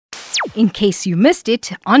in case you missed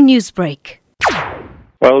it on Newsbreak.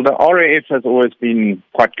 Well, the RAF has always been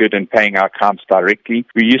quite good in paying our accounts directly.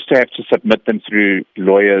 We used to have to submit them through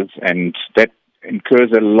lawyers, and that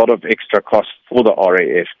incurs a lot of extra costs for the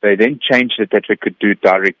RAF. They then changed it that we could do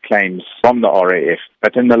direct claims from the RAF.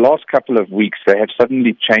 But in the last couple of weeks, they have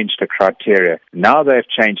suddenly changed the criteria. Now they have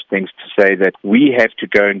changed things to say that we have to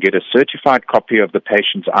go and get a certified copy of the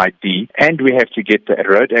patient's ID, and we have to get the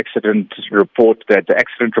road accident report, the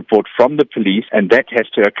accident report from the police, and that has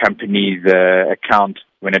to accompany the account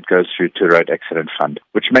when it goes through to Road Accident Fund,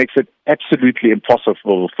 which makes it absolutely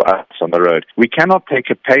impossible for us on the road. We cannot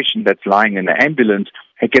take a patient that's lying in the ambulance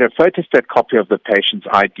and get a photostat copy of the patient's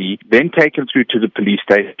ID, then take him through to the police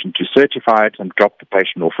station to certify it and drop the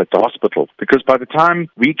patient off at the hospital. Because by the time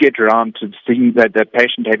we get around to seeing that the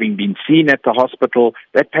patient having been seen at the hospital,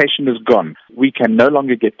 that patient is gone. We can no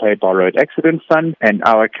longer get paid by Road Accident Fund, and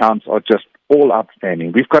our accounts are just all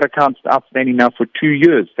outstanding. We've got accounts outstanding now for 2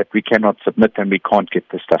 years that we cannot submit, and we can't get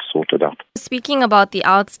the stuff sorted out. Speaking about the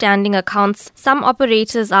outstanding accounts, some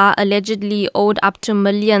operators are allegedly owed up to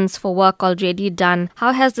millions for work already done.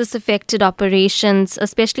 How has this affected operations,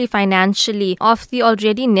 especially financially, of the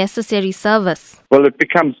already necessary service? Well, it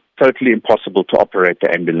becomes totally impossible to operate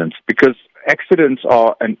the ambulance because accidents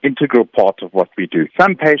are an integral part of what we do.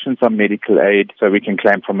 Some patients are medical aid, so we can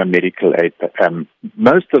claim from a medical aid.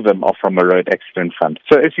 Most of them are from a road accident fund.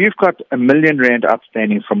 So if you've got R1 million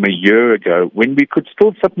outstanding from a year ago, when we could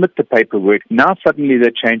still submit the paperwork, now suddenly they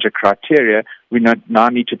change a criteria. We now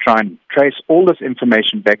need to try and trace all this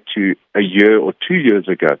information back to a year or 2 years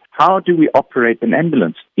ago. How do we operate an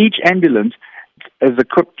ambulance? Each ambulance is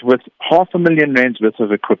equipped with R500,000 worth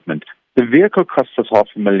of equipment. The vehicle costs us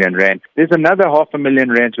R500,000. There's another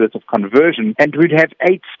R500,000 worth of conversion, and we'd have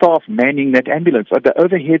 8 staff manning that ambulance. So the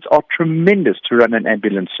overheads are tremendous to run an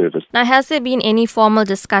ambulance service. Now, has there been any formal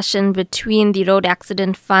discussion between the Road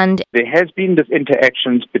Accident Fund? There has been this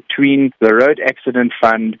interactions between the Road Accident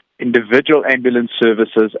Fund, individual ambulance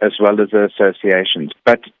services, as well as the associations.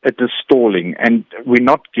 But it is stalling, and we're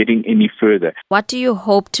not getting any further. What do you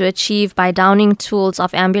hope to achieve by downing tools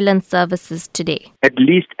of ambulance services today? At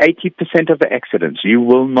least 80% of the accidents, you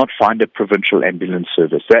will not find a provincial ambulance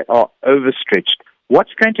service. They are overstretched.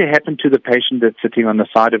 What's going to happen to the patient that's sitting on the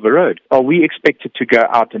side of a road? Are we expected to go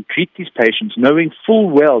out and treat these patients knowing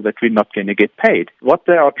full well that we're not going to get paid? What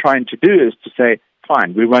they are trying to do is to say,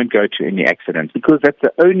 fine, we won't go to any accidents, because that's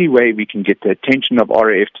the only way we can get the attention of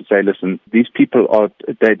RAF to say, listen, these people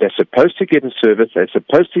they're supposed to get a service, they're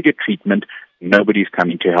supposed to get treatment, nobody's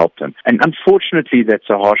coming to help them. And unfortunately,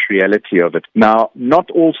 that's a harsh reality of it. Now,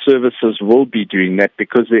 not all services will be doing that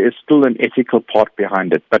because there is still an ethical part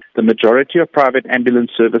behind it. But the majority of private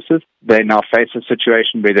ambulance services, they now face a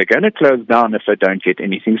situation where they're going to close down if they don't get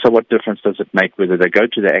anything. So what difference does it make whether they go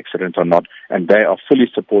to the accident or not? And they are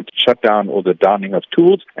fully supported, shut down or the downing of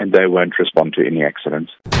tools, and they won't respond to any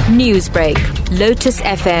accidents. Newsbreak, Lotus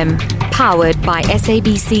FM, powered by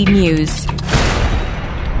SABC News.